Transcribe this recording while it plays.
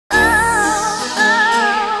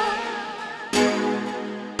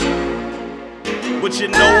what you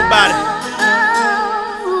know about it.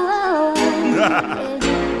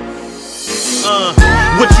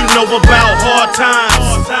 What you know about hard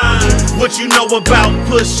times? What you know about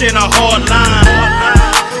pushing a hard line?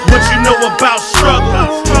 What you know about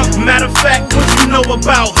struggle? Matter of fact, what you know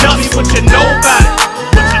about? Tell me what you know about it.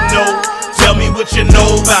 What you know? Tell me what you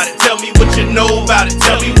know about it. Tell me what you know about it.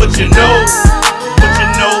 Tell me what you know. What you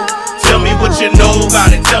know? Tell me what you know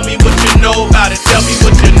about it. Tell me what you know about it. Tell me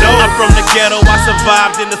what you know. I'm from the ghetto, I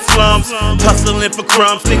survived in the slums, hustling for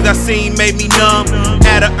crumbs. Things I seen made me numb.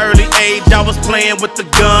 At an early age, I was playing with the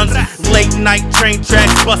guns. Late night train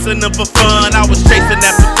tracks, busting them for fun. I was chasing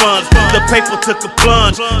after funds. The paper took a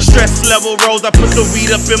plunge. Stress level rose, I put the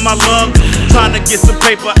weed up in my lungs. Trying to get some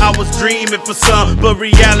paper, I was dreaming for some. But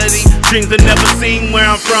reality, dreams are never seen where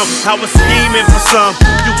I'm from. I was scheming for some.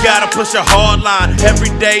 You gotta push a hard line,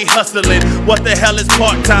 every day hustling. What the hell is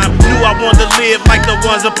part-time? Knew I wanted to live like the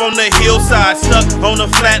ones up on the hillside, stuck on the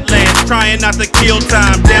flatlands, trying not to kill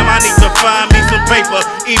time. Damn, I need to find me some paper.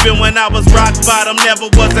 Even when I was rock bottom, never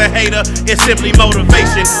was a hater. It's simply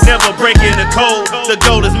motivation, never breaking the code. The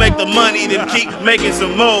goal is make the money, then keep making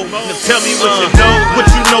some more. Now tell me what you know. What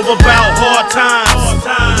you know about hard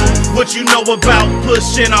times? What you know about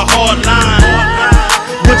pushing a hard line?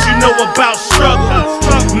 What you know about struggle?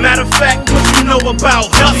 Matter of fact, what you know about?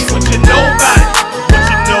 Tell me what you know about it. What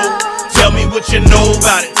you know? Tell me what you know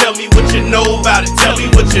about it. Tell me what you know about it. Tell me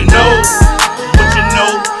what you know. What you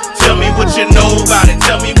know? Tell me what you know about it.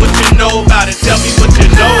 Tell me what you know about it. Tell me what you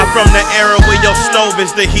know. I'm from the era where your stove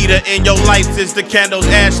is the heater and your lights is the candles,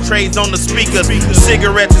 ashtrays on the speakers,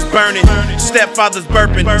 cigarettes is burning, stepfather's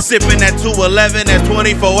burping, sipping that 211, that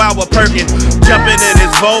 24-hour perkin, jumping in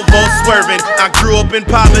his Volvo swerving. I grew up in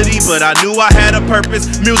poverty, but I knew I had a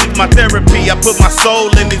purpose. Music my therapy, I put my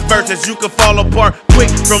soul in these verses. You could fall apart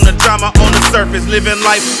quick from the drama on the surface. Living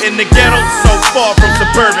life in the ghetto, so far from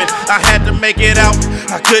suburban. I had to make it out,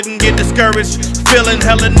 I couldn't get discouraged. Feeling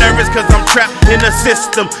hella nervous cause I'm trapped in the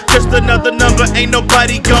system. Just another number, ain't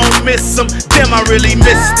nobody gon' miss them. Damn, I really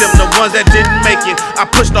missed them, the ones that didn't make it. I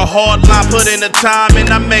pushed a hard line, put in the time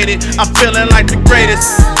and I made it. I'm feeling like the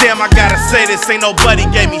greatest. Damn, I gotta say this, ain't nobody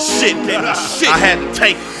gave me shit. I had to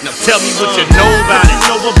take it. Now tell me what you know about it.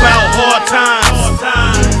 What you know about hard times?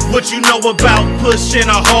 What you know about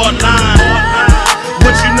pushing a hard line?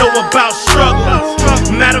 What you know about struggle?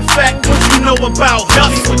 Matter of fact, what you know about?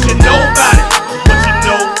 Tell me what you know about it. What you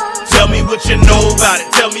know? Tell me what you know about it.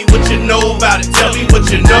 Tell me what you know about it. Tell me what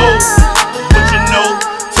you know. What you know?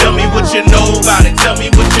 Tell me what you know about it. Tell me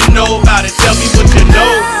what you know about it. Tell me what you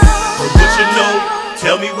know. What you know?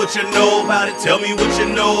 Tell me what you know about it. Tell me what you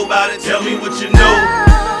know about it. Tell me what you know.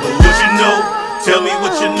 What you know? Tell me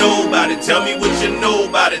what you know about it. Tell me what you know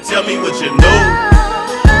about it. Tell me what you know.